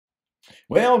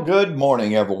Well, good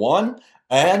morning, everyone,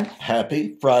 and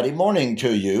happy Friday morning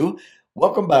to you.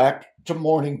 Welcome back to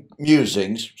Morning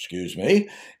Musings,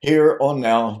 here on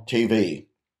Now TV.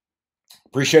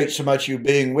 Appreciate so much you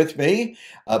being with me.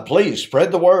 Please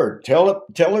spread the word. Tell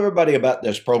everybody about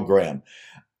this program.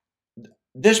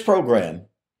 This program,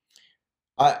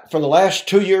 for the last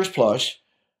 2 years plus,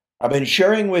 I've been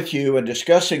sharing with you and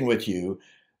discussing with you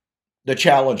the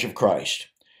challenge of Christ.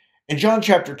 In John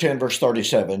chapter 10, verse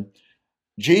 37,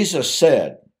 Jesus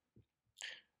said,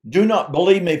 "Do not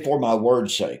believe me for my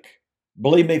word's sake.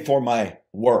 Believe me for my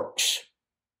works.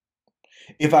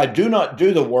 If I do not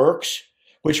do the works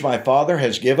which my Father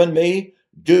has given me,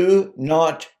 do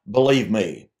not believe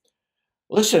me."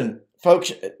 Listen,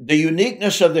 folks, the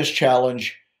uniqueness of this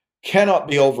challenge cannot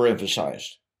be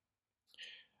overemphasized.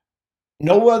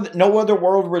 No other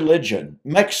world religion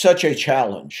makes such a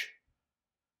challenge.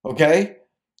 Okay?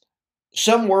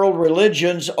 Some world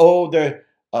religions,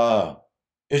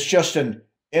 it's just an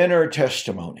inner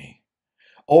testimony.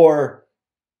 Or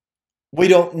we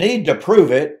don't need to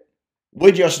prove it,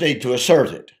 we just need to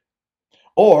assert it.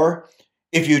 Or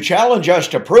if you challenge us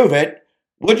to prove it,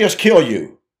 we'll just kill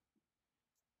you.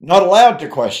 Not allowed to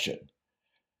question.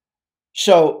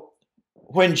 So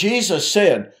when Jesus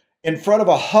said in front of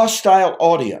a hostile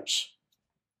audience,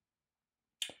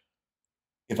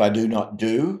 "If I do not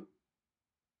do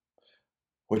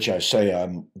which I say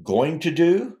I'm going to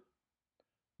do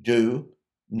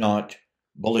not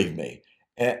believe me."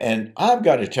 And I've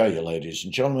got to tell you, ladies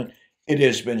and gentlemen, it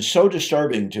has been so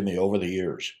disturbing to me over the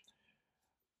years.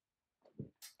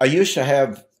 I used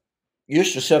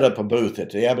to set up a booth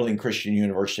at the Abilene Christian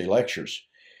University lectures.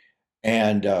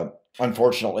 And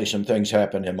unfortunately, some things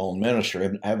happened in my own ministry.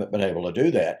 I haven't been able to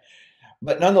do that.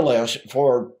 But nonetheless,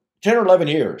 for 10 or 11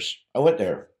 years, I went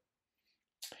there.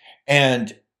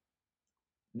 And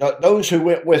those who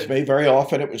went with me, very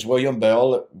often it was William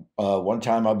Bell. One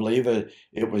time, I believe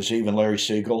it was even Larry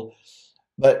Siegel.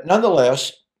 But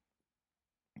nonetheless,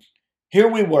 here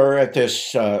we were at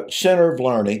this Center of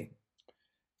Learning,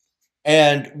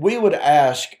 and we would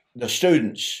ask the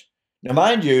students. Now,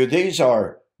 mind you, these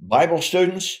are Bible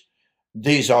students,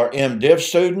 these are MDiv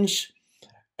students,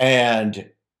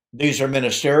 and these are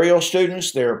ministerial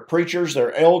students. They're preachers,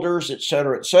 they're elders,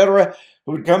 etc.,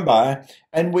 who would come by,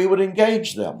 and we would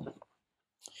engage them.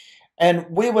 And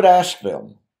we would ask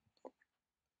them,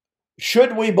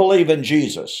 should we believe in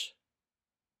Jesus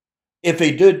if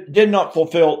he did not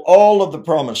fulfill all of the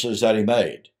promises that he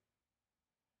made?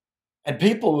 And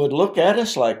people would look at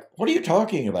us like, what are you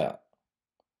talking about?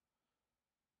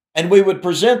 And we would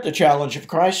present the challenge of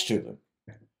Christ to them.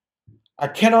 I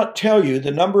cannot tell you the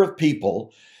number of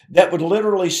people that would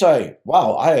literally say,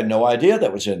 wow, I had no idea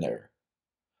that was in there.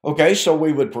 Okay, so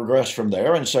we would progress from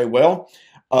there and say, well,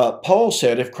 Paul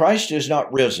said, if Christ is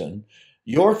not risen,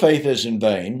 your faith is in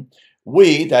vain.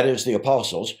 We, that is the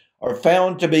apostles, are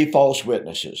found to be false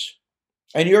witnesses,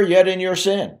 and you're yet in your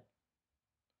sin.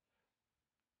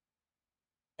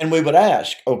 And we would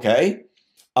ask, okay,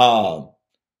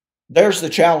 there's the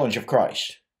challenge of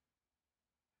Christ.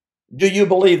 Do you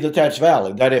believe that that's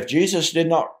valid? That if Jesus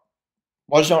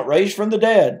was not raised from the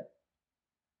dead,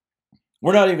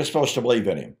 we're not even supposed to believe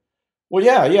in him? Well,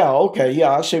 okay,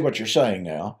 I see what you're saying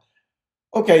now.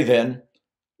 Okay, then,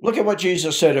 look at what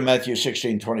Jesus said in Matthew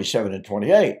 16, 27 and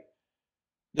 28.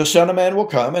 The Son of Man will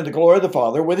come in the glory of the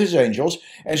Father with his angels,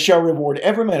 and shall reward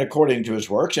every man according to his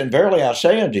works. And verily I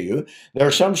say unto you, there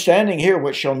are some standing here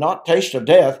which shall not taste of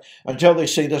death until they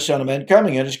see the Son of Man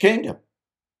coming in his kingdom.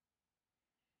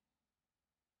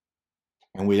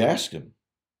 And we asked him,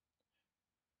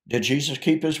 did Jesus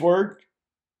keep his word?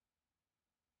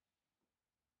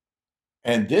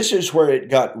 And this is where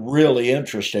it got really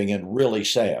interesting and really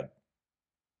sad.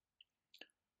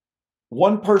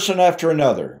 One person after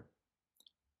another,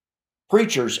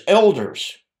 preachers,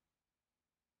 elders,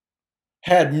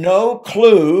 had no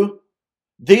clue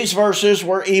these verses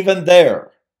were even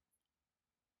there.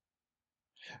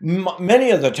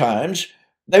 Many of the times,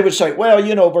 they would say,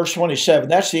 well, verse 27,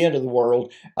 that's the end of the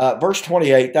world. Verse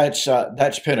 28,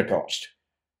 that's Pentecost.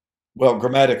 Well,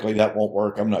 grammatically, that won't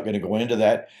work. I'm not going to go into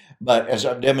that. But as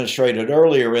I've demonstrated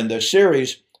earlier in this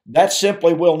series, that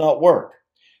simply will not work.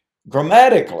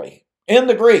 Grammatically, in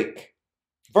the Greek,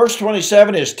 verse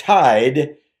 27 is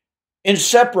tied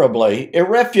inseparably,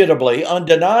 irrefutably,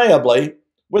 undeniably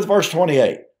with verse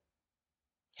 28.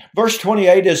 Verse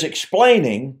 28 is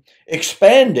expanding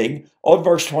on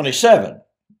verse 27.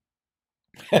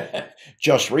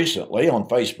 Just recently on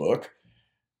Facebook,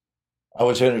 I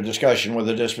was in a discussion with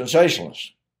a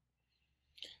dispensationalist.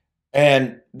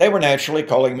 And they were naturally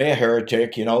calling me a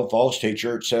heretic, false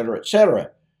teacher, etc.,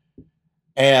 etc.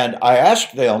 And I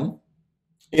asked them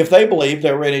if they believed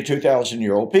there were any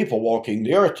 2,000-year-old people walking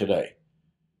the earth today.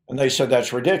 And they said,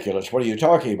 that's ridiculous. What are you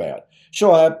talking about?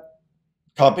 So I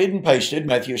copied and pasted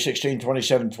Matthew 16,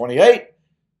 27, 28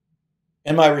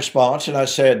 in my response. And I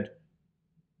said,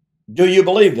 do you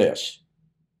believe this?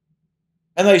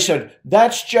 And they said,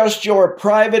 that's just your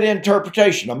private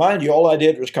interpretation. Now, mind you, all I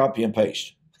did was copy and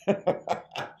paste.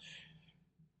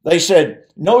 They said,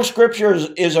 no scripture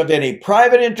is of any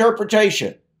private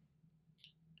interpretation.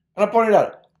 And I pointed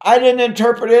out, I didn't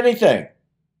interpret anything.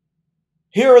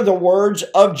 Here are the words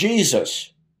of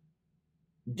Jesus.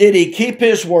 Did he keep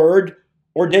his word,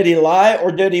 or did he lie,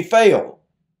 or did he fail?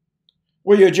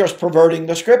 Well, you're just perverting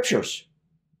the scriptures.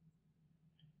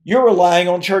 You're relying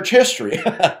on church history.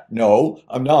 No,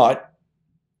 I'm not.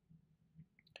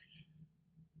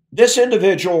 This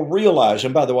individual realized,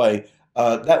 and by the way,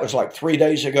 that was like 3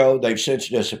 days ago. They've since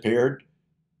disappeared,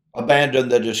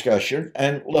 abandoned the discussion,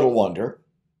 and little wonder.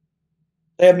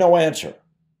 They have no answer.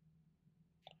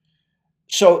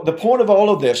 So the point of all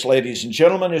of this, ladies and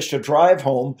gentlemen, is to drive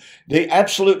home the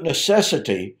absolute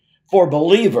necessity for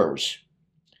believers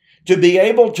to be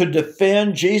able to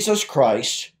defend Jesus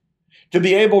Christ, to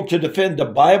be able to defend the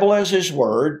Bible as his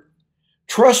word,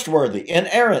 trustworthy,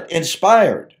 inerrant,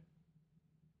 inspired.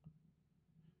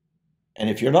 And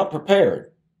if you're not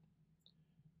prepared,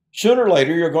 sooner or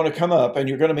later you're going to come up and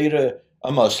you're going to meet a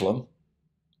Muslim,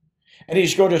 and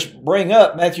he's going to bring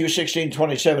up Matthew 16,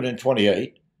 27 and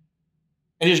 28,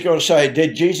 and he's going to say,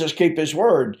 did Jesus keep his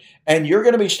word? And you're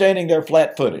going to be standing there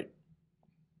flat-footed.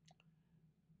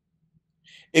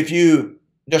 If you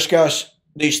discuss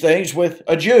these things with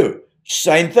a Jew,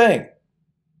 same thing.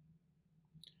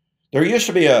 There used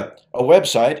to be a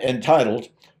website entitled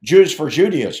Jews for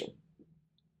Judaism.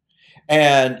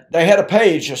 And they had a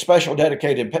page, a special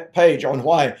dedicated page on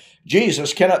why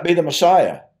Jesus cannot be the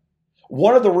Messiah.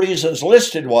 One of the reasons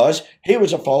listed was he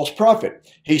was a false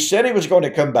prophet. He said he was going to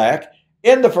come back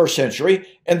in the first century,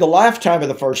 in the lifetime of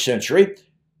the first century,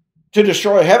 to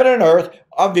destroy heaven and earth.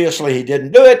 Obviously, he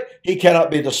didn't do it. He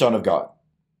cannot be the Son of God.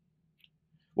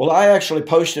 Well, I actually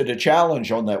posted a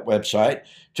challenge on that website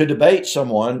to debate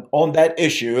someone on that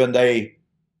issue, and they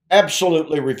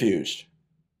absolutely refused.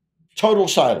 Total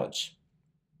silence.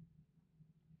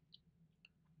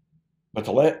 But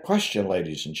the question,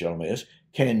 ladies and gentlemen, is,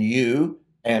 can you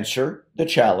answer the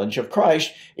challenge of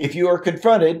Christ if you are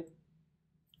confronted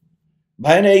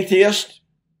by an atheist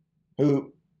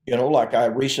who, like I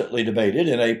recently debated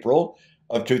in April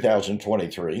of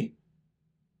 2023,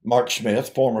 Mark Smith,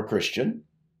 former Christian,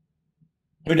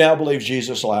 who now believes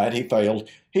Jesus lied, he failed,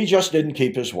 he just didn't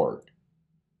keep his word.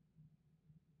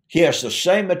 He has the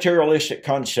same materialistic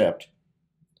concept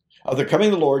of the coming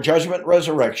of the Lord, judgment,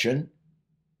 resurrection,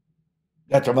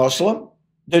 that the Muslim,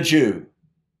 the Jew.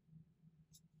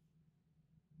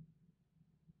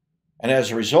 And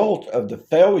as a result of the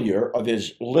failure of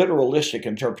his literalistic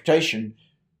interpretation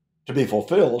to be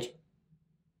fulfilled,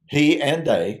 he and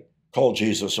they call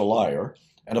Jesus a liar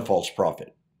and a false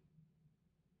prophet.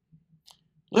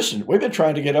 Listen, we've been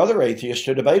trying to get other atheists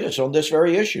to debate us on this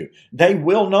very issue. They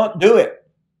will not do it.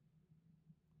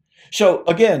 So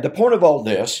again, the point of all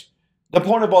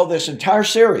this entire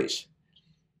series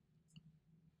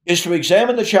is to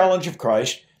examine the challenge of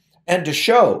Christ and to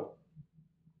show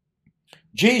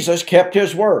Jesus kept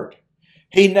his word.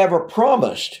 He never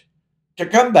promised to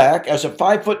come back as a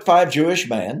 5'5" Jewish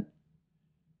man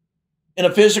in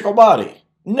a physical body.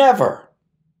 Never.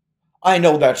 I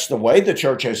know that's the way the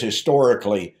church has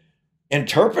historically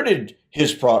interpreted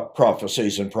his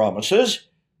prophecies and promises,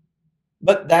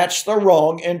 but that's the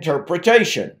wrong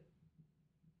interpretation.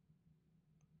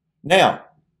 Now,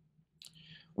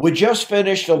 we just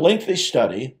finished a lengthy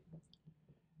study,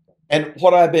 and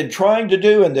what I've been trying to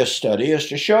do in this study is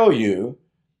to show you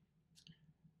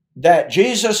that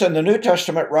Jesus and the New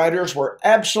Testament writers were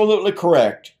absolutely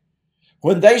correct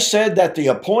when they said that the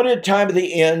appointed time of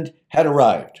the end had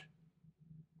arrived.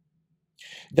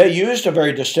 They used a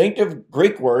very distinctive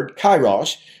Greek word,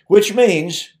 kairos, which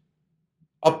means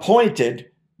appointed,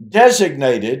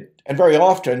 designated, and very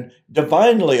often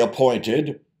divinely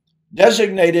appointed,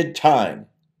 designated time.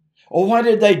 Well, why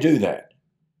did they do that?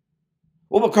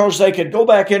 Well, because they could go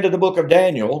back into the book of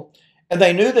Daniel, and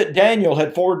they knew that Daniel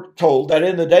had foretold that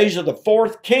in the days of the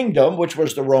fourth kingdom, which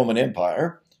was the Roman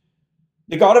Empire,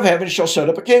 the God of heaven shall set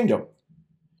up a kingdom.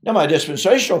 Now, my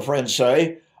dispensational friends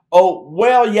say, oh,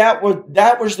 well, yeah,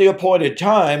 that was the appointed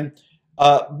time,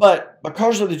 but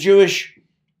because of the Jewish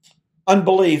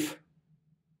unbelief,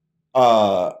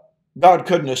 God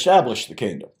couldn't establish the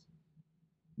kingdom.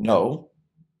 No,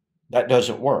 that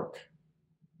doesn't work.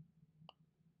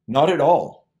 Not at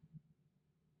all.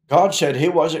 God said he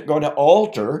wasn't going to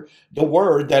alter the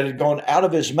word that had gone out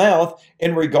of his mouth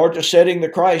in regard to setting the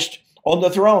Christ on the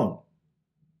throne.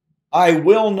 I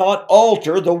will not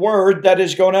alter the word that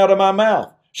is going out of my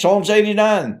mouth. Psalms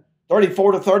 89,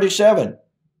 34 to 37.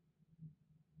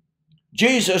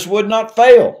 Jesus would not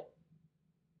fail.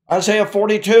 Isaiah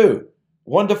 42,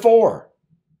 1 to 4.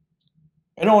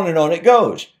 And on it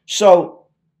goes. So,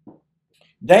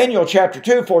 Daniel chapter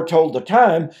 2 foretold the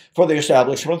time for the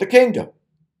establishment of the kingdom.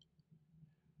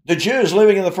 The Jews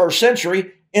living in the first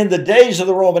century, in the days of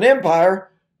the Roman Empire,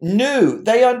 knew,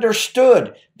 they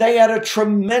understood, they had a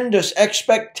tremendous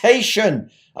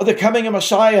expectation of the coming of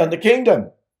Messiah and the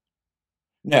kingdom.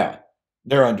 Now,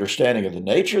 their understanding of the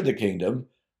nature of the kingdom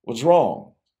was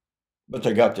wrong, but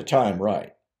they got the time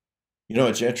right. You know,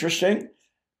 it's interesting.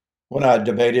 When I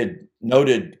debated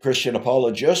noted Christian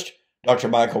apologist Dr.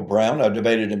 Michael Brown, I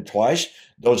debated him twice.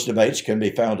 Those debates can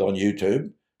be found on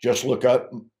YouTube. Just look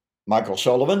up Michael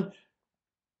Sullivan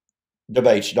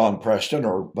debates Don Preston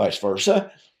or vice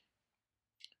versa.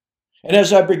 And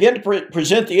as I began to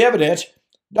present the evidence,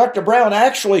 Dr. Brown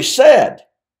actually said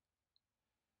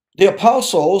the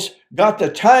apostles got the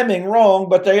timing wrong,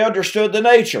 but they understood the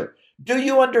nature. Do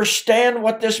you understand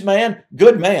what this man,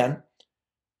 good man,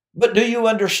 but do you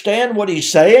understand what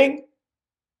he's saying?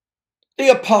 The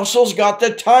apostles got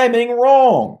the timing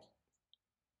wrong.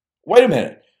 Wait a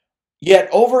minute. Yet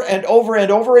over and over and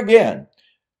over again,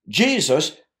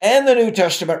 Jesus and the New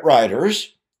Testament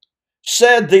writers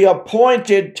said the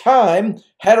appointed time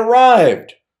had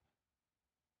arrived.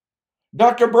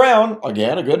 Dr. Brown,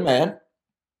 again, a good man,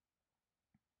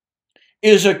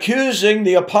 is accusing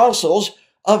the apostles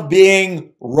of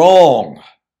being wrong.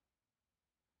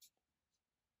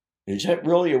 Is that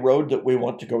really a road that we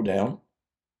want to go down?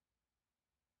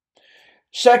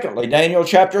 Secondly, Daniel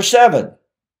chapter 7.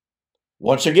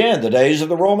 Once again, the days of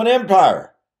the Roman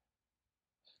Empire.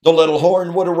 The little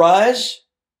horn would arise,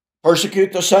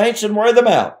 persecute the saints, and wear them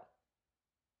out.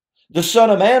 The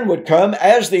Son of Man would come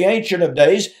as the Ancient of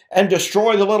Days and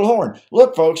destroy the little horn.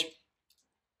 Look, folks,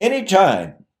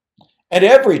 anytime and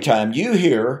every time you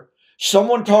hear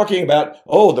someone talking about,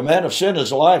 oh, the man of sin is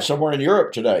alive somewhere in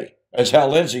Europe today, as Hal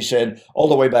Lindsey said all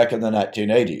the way back in the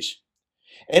 1980s.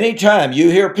 Anytime you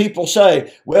hear people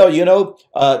say, well, you know,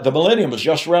 the millennium is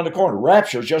just around the corner,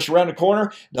 rapture is just around the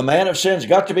corner, the man of sin's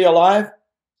got to be alive,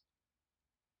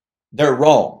 they're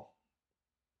wrong.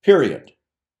 Period.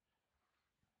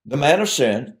 The man of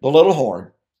sin, the little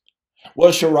horn,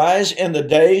 was to rise in the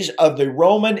days of the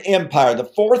Roman Empire, the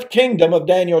fourth kingdom of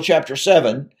Daniel chapter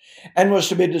 7, and was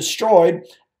to be destroyed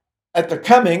at the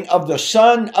coming of the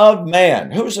Son of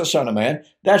Man. Who's the Son of Man?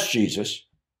 That's Jesus.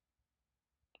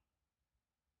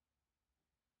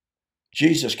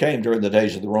 Jesus came during the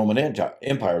days of the Roman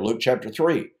Empire, Luke chapter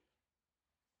 3.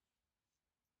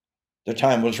 The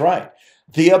time was right.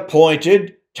 The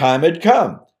appointed time had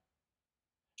come.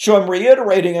 So I'm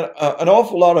reiterating an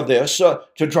awful lot of this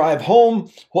to drive home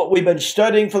what we've been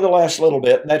studying for the last little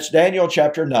bit, and that's Daniel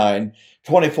chapter 9,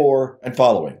 24 and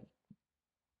following.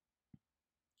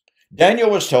 Daniel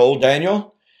was told,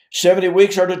 Daniel, 70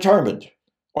 weeks are determined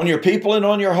on your people and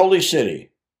on your holy city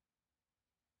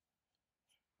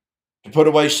to put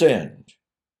away sin,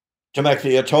 to make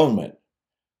the atonement,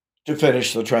 to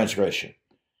finish the transgression.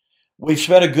 We've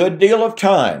spent a good deal of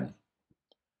time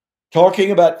talking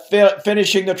about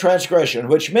finishing the transgression,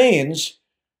 which means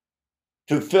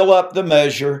to fill up the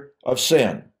measure of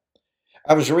sin.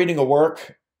 I was reading a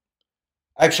work,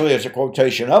 actually it's a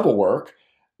quotation of a work.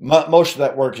 Most of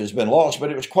that work has been lost,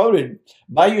 but it was quoted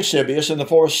by Eusebius in the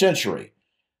 4th century.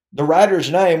 The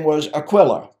writer's name was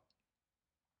Aquila.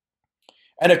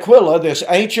 And Aquila, this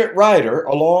ancient writer,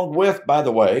 along with, by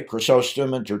the way,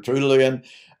 Chrysostom and Tertullian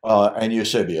and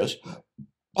Eusebius,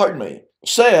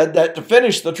 said that to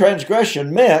finish the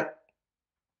transgression meant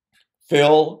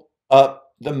fill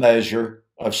up the measure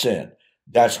of sin.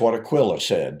 That's what Aquila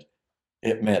said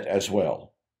it meant as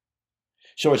well.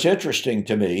 So it's interesting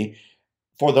to me,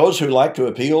 for those who like to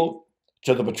appeal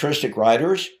to the patristic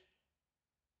writers,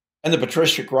 and the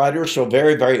patristic writers so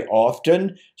very, very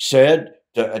often said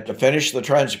to finish the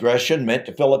transgression meant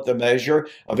to fill up the measure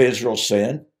of Israel's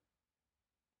sin.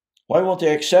 Why won't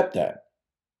they accept that?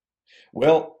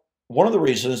 Well, one of the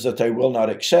reasons that they will not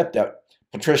accept that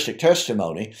patristic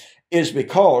testimony is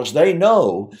because they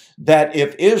know that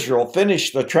if Israel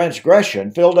finished the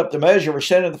transgression, filled up the measure of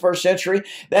sin in the 1st century,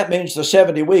 that means the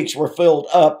 70 weeks were filled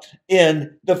up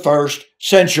in the 1st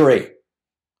century.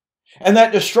 And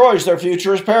that destroys their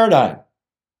futurist paradigm.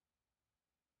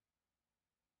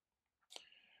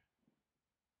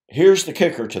 Here's the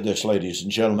kicker to this, ladies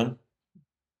and gentlemen.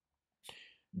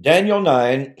 Daniel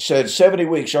 9 said 70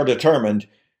 weeks are determined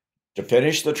to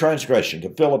finish the transgression, to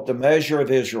fill up the measure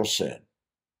of Israel's sin.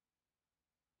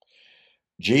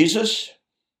 Jesus,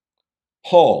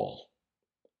 Paul,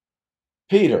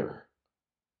 Peter,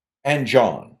 and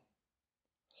John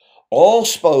all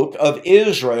spoke of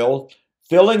Israel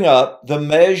filling up the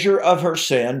measure of her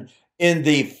sin in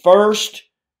the first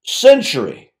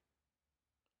century.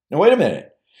 Now, wait a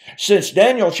minute. Since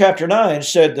Daniel chapter 9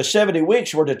 said the 70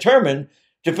 weeks were determined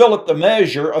to fill up the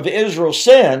measure of Israel's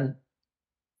sin,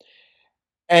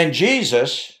 and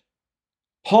Jesus,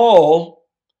 Paul,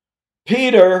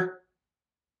 Peter,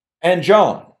 and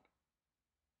John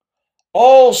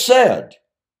all said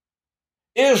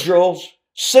Israel's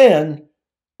sin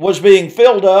was being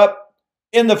filled up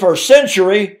in the first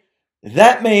century,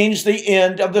 that means the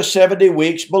end of the 70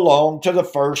 weeks belonged to the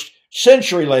first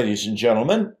century, ladies and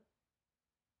gentlemen.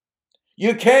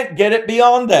 You can't get it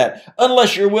beyond that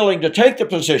unless you're willing to take the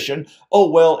position, oh,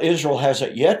 well, Israel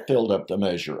hasn't yet filled up the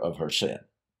measure of her sin.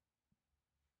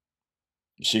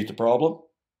 You see the problem?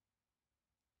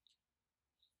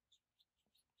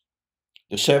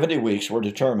 The 70 weeks were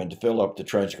determined to fill up the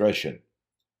transgression,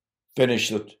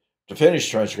 to finish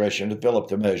transgression, to fill up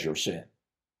the measure of sin.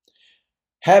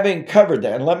 Having covered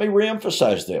that, and let me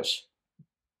reemphasize this,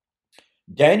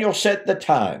 Daniel set the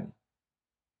time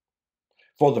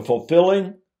for the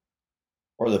fulfilling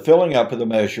or the filling up of the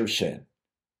measure of sin.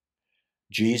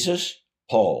 Jesus,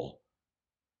 Paul,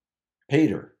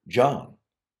 Peter, John,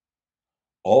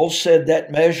 all said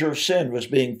that measure of sin was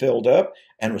being filled up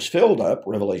and was filled up,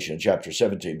 Revelation chapter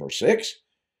 17, verse 6,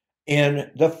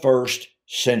 in the first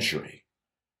century.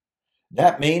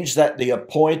 That means that the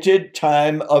appointed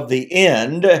time of the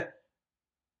end,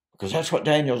 because that's what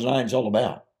Daniel 9 is all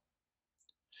about,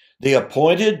 the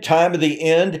appointed time of the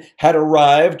end had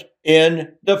arrived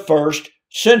in the first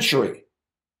century.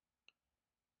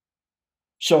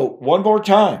 So, one more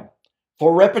time,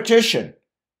 for repetition,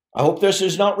 I hope this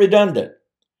is not redundant.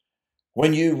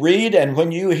 When you read and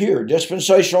when you hear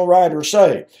dispensational writers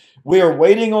say, we are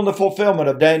waiting on the fulfillment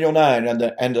of Daniel 9 and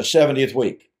the 70th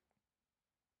week.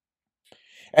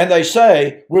 And they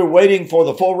say, we're waiting for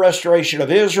the full restoration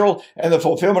of Israel and the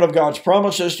fulfillment of God's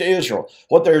promises to Israel.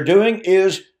 What they're doing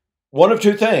is one of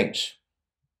two things.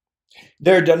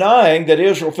 They're denying that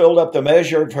Israel filled up the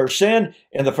measure of her sin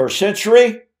in the first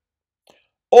century,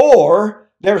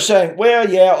 or they're saying, well,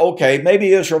 yeah, okay,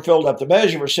 maybe Israel filled up the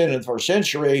measure of her sin in the first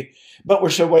century, but we're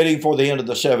still waiting for the end of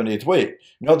the 70th week.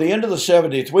 No, the end of the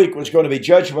 70th week was going to be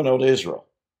judgment on Israel.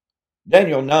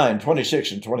 Daniel 9,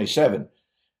 26 and 27.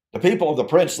 The people of the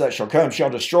prince that shall come shall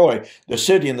destroy the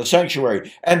city and the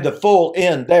sanctuary, and the full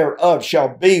end thereof shall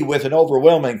be with an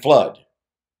overwhelming flood.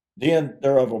 The end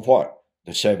thereof of what?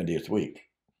 The 70th week.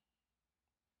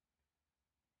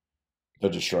 The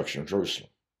destruction of Jerusalem.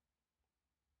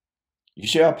 You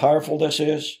see how powerful this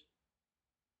is?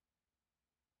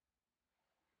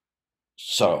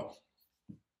 So,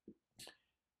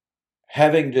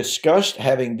 having discussed,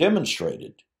 having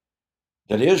demonstrated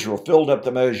that Israel filled up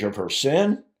the measure of her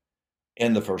sin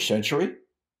in the first century,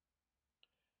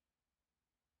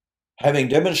 having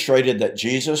demonstrated that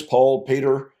Jesus, Paul,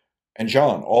 Peter, and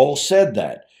John all said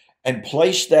that and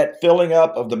placed that filling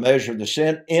up of the measure of the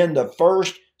sin in the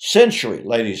first century,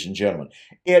 ladies and gentlemen,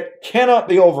 it cannot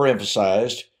be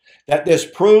overemphasized that this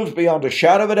proves beyond a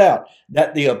shadow of a doubt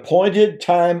that the appointed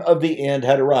time of the end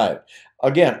had arrived.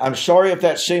 Again, I'm sorry if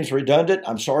that seems redundant.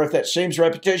 I'm sorry if that seems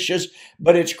repetitious,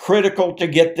 but it's critical to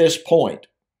get this point.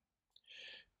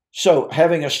 So,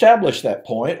 having established that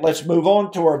point, let's move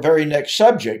on to our very next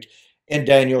subject in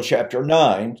Daniel chapter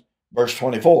 9, verse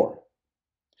 24.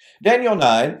 Daniel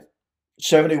 9,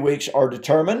 70 weeks are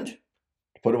determined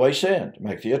to put away sin, to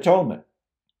make the atonement,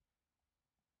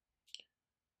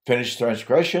 finish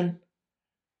transgression,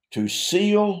 to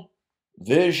seal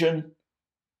vision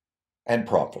and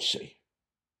prophecy.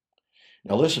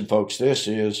 Now listen, folks, this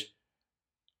is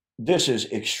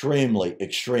extremely,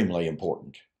 extremely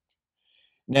important.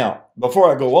 Now,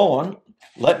 before I go on,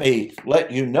 let me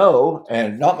let you know,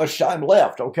 and not much time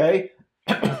left, okay?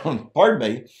 Pardon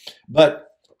me, but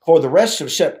for the rest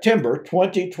of September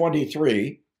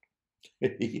 2023,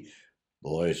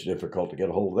 boy, it's difficult to get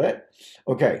a hold of that.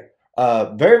 Okay,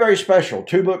 very, very special,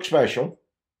 2-book special.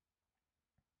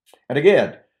 And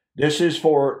again, this is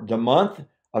for the month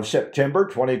of September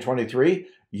 2023,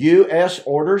 U.S.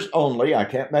 orders only. I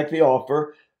can't make the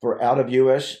offer for out of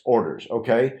U.S. orders,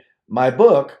 okay? My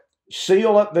book,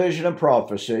 Seal Up Vision and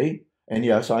Prophecy, and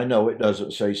yes, I know it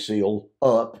doesn't say seal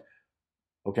up,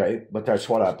 okay, but that's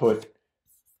what I put.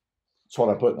 That's what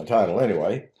I put in the title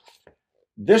anyway.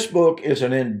 This book is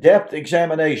an in-depth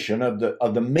examination of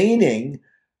the meaning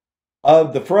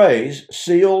of the phrase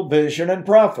seal, vision, and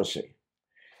prophecy.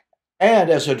 And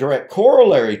as a direct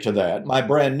corollary to that, my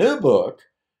brand new book,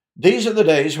 These Are the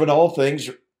Days When All Things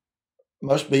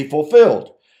Must Be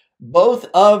Fulfilled. Both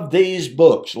of these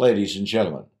books, ladies and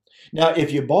gentlemen. Now,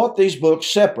 if you bought these books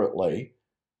separately,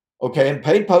 okay, and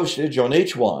paid postage on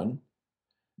each one,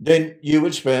 then you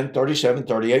would spend $37,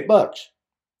 $38.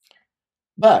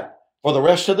 But for the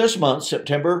rest of this month,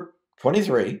 September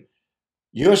 23,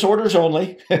 U.S. orders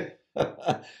only,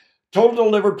 total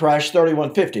delivered price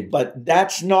 $31.50. But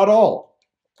that's not all.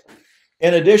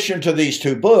 In addition to these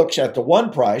two books at the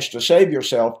one price, to save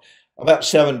yourself about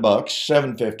 $7,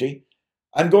 $7.50,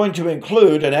 I'm going to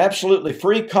include an absolutely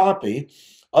free copy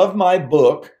of my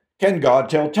book, Can God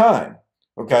Tell Time?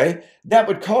 Okay, that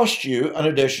would cost you an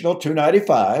additional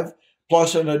 $2.95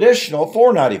 plus an additional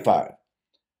 $4.95.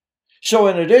 So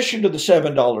in addition to the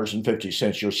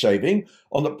 $7.50 you're saving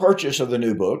on the purchase of the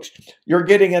new books, you're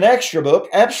getting an extra book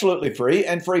absolutely free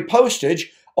and free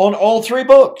postage on all three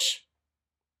books.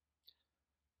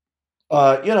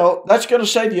 That's going to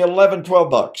save you $11,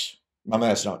 $12. My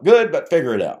math's not good, but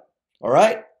figure it out. All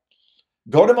right?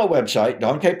 Go to my website,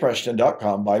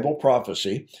 donkpreston.com,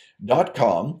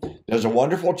 BibleProphecy.com. There's a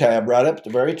wonderful tab right up at the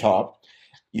very top.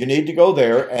 You need to go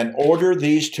there and order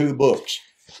these two books.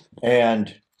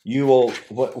 And you will,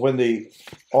 when the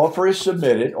offer is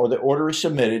submitted or the order is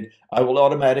submitted, I will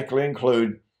automatically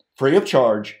include, free of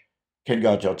charge, Can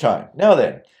God Tell Time? Now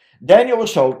then, Daniel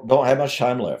was told, don't have much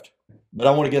time left, but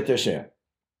I want to get this in.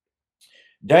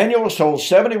 Daniel was told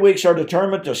 70 weeks are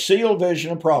determined to seal,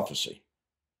 vision, and prophecy.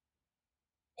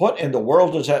 What in the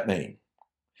world does that mean?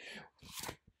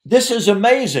 This is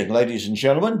amazing, ladies and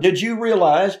gentlemen. Did you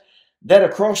realize that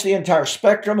across the entire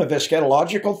spectrum of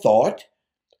eschatological thought,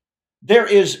 there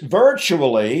is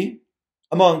virtually,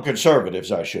 among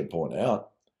conservatives, I should point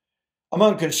out,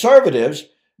 among conservatives,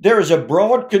 there is a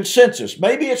broad consensus.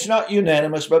 Maybe it's not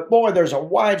unanimous, but boy, there's a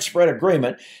widespread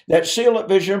agreement that seal,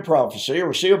 vision, and prophecy,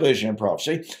 or seal, vision, and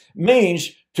prophecy,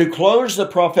 means to close the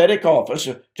prophetic office,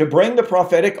 to bring the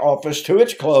prophetic office to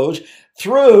its close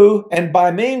through and by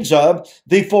means of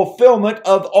the fulfillment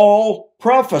of all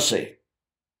prophecy.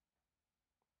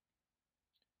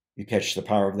 You catch the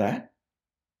power of that?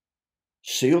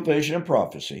 Seal, vision, and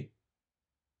prophecy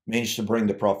means to bring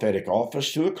the prophetic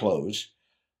office to a close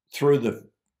through the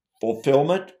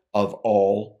fulfillment of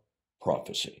all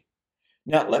prophecy.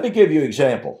 Now, let me give you an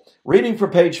example. Reading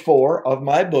from page 4 of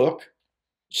my book,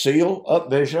 Seal,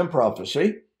 Vision, and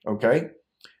Prophecy, okay?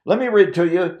 Let me read to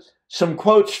you some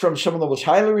quotes from some of the most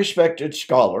highly respected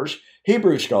scholars,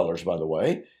 Hebrew scholars, by the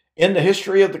way, in the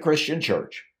history of the Christian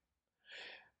church.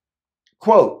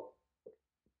 Quote,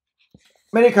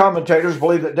 many commentators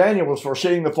believe that Daniel was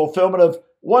foreseeing the fulfillment of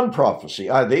one prophecy,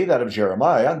 i.e. that of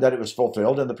Jeremiah, and that it was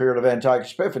fulfilled in the period of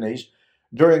Antiochus Epiphanes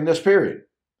during this period.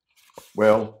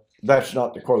 Well, that's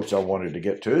not the quotes I wanted to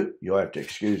get to. You'll have to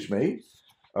excuse me.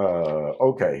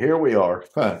 Okay, here we are.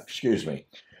 Excuse me.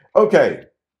 Okay.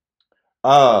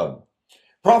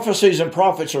 Prophecies and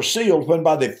prophets are sealed when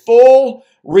by the full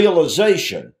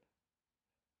realization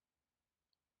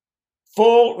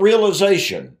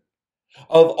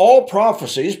of all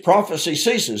prophecies, prophecy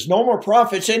ceases. No more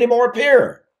prophets anymore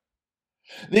appear.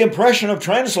 The impression of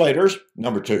translators,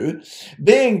 number 2,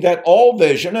 being that all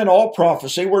vision and all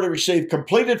prophecy were to receive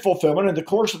completed fulfillment in the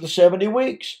course of the 70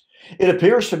 weeks. It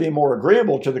appears to be more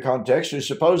agreeable to the context to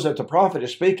suppose that the prophet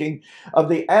is speaking of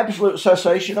the absolute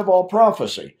cessation of all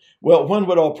prophecy. Well, when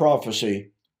would all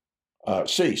prophecy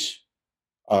cease?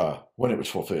 When it was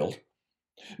fulfilled.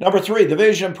 Number 3, the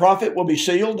vision prophet will be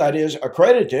sealed, that is,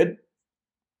 accredited,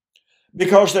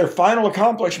 because their final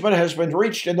accomplishment has been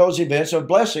reached in those events of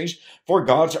blessings for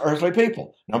God's earthly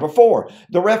people. Number 4,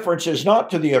 the reference is not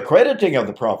to the accrediting of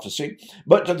the prophecy,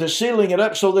 but to the sealing it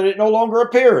up so that it no longer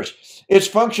appears. Its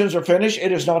functions are finished.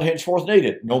 It is not henceforth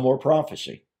needed. No more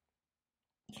prophecy.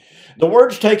 The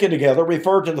words taken together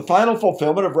refer to the final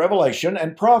fulfillment of revelation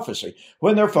and prophecy,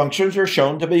 when their functions are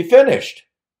shown to be finished.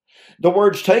 The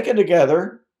words taken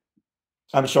together,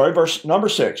 verse number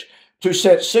 6, to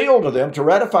set seal to them to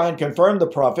ratify and confirm the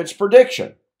prophet's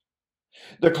prediction.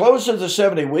 The close of the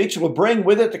 70 weeks will bring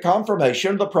with it the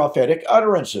confirmation of the prophetic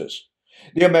utterances.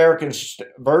 The American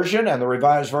version and the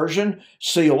Revised Version,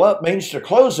 seal up, means to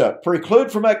close up,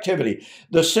 preclude from activity.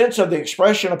 The sense of the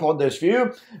expression upon this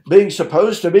view being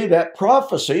supposed to be that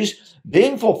prophecies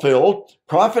being fulfilled,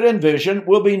 prophet and vision,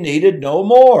 will be needed no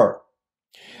more.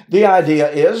 The idea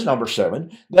is, number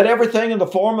 7, that everything in the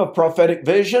form of prophetic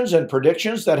visions and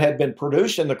predictions that had been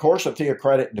produced in the course of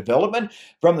theocratic development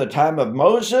from the time of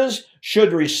Moses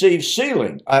should receive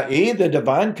sealing, i.e. the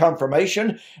divine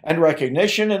confirmation and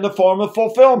recognition in the form of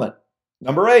fulfillment.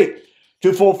 Number 8,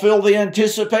 to fulfill the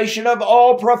anticipation of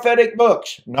all prophetic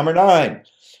books. Number 9,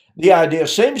 the idea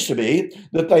seems to be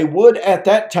that they would at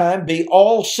that time be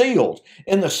all sealed,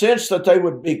 in the sense that they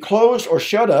would be closed or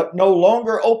shut up, no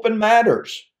longer open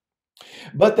matters,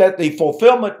 but that the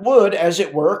fulfillment would, as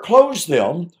it were, close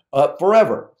them up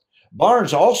forever.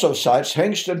 Barnes also cites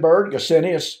Hengstenberg,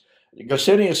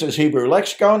 Gesenius's Hebrew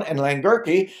Lexicon, and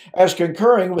Langurki as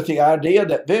concurring with the idea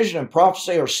that vision and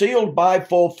prophecy are sealed by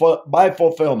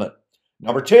fulfillment.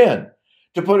 Number 10,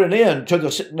 to put an end to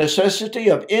the necessity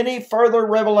of any further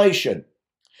revelation,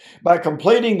 by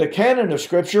completing the canon of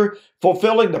Scripture,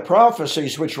 fulfilling the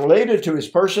prophecies which related to his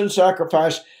person,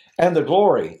 sacrifice, and the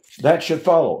glory that should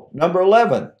follow. Number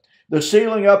 11, the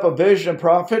sealing up of vision and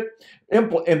prophet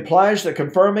implies the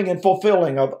confirming and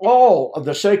fulfilling of all of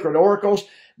the sacred oracles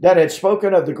that had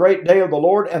spoken of the great day of the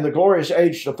Lord and the glorious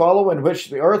age to follow, in which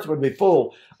the earth would be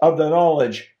full of the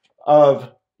knowledge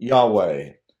of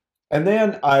Yahweh. And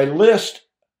then I list,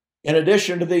 in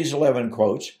addition to these 11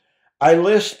 quotes, I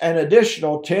list an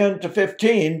additional 10 to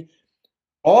 15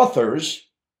 authors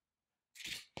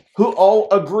who all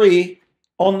agree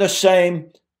on the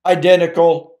same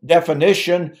identical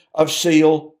definition of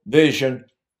seal, vision,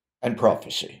 and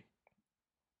prophecy.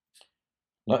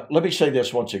 Let me say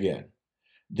this once again.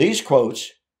 These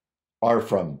quotes are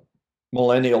from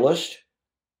millennialist,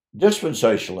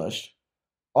 dispensationalist,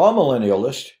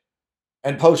 amillennialist,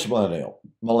 and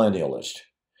postmillennialist.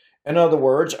 In other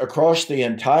words, across the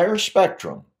entire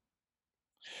spectrum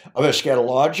of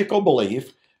eschatological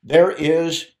belief, there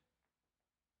is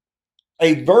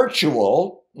a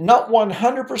virtual, not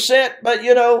 100%, but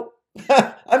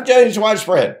I'm telling you, it's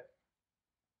widespread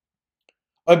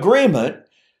agreement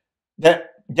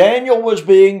that Daniel was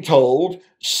being told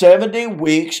 70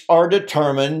 weeks are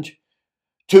determined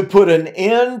to put an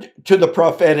end to the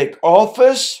prophetic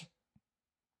office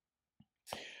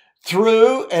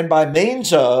through and by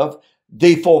means of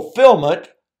the fulfillment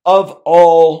of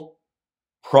all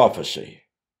prophecy.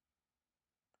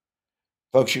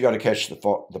 Folks, you got to catch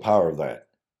the power of that.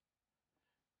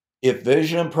 If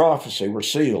vision and prophecy were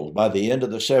sealed by the end of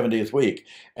the 70th week,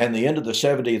 and the end of the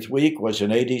 70th week was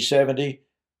in AD 70,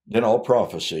 then all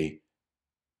prophecy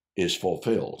is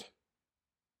fulfilled.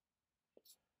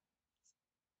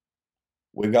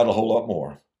 We've got a whole lot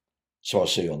more, so I'll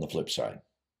see you on the flip side.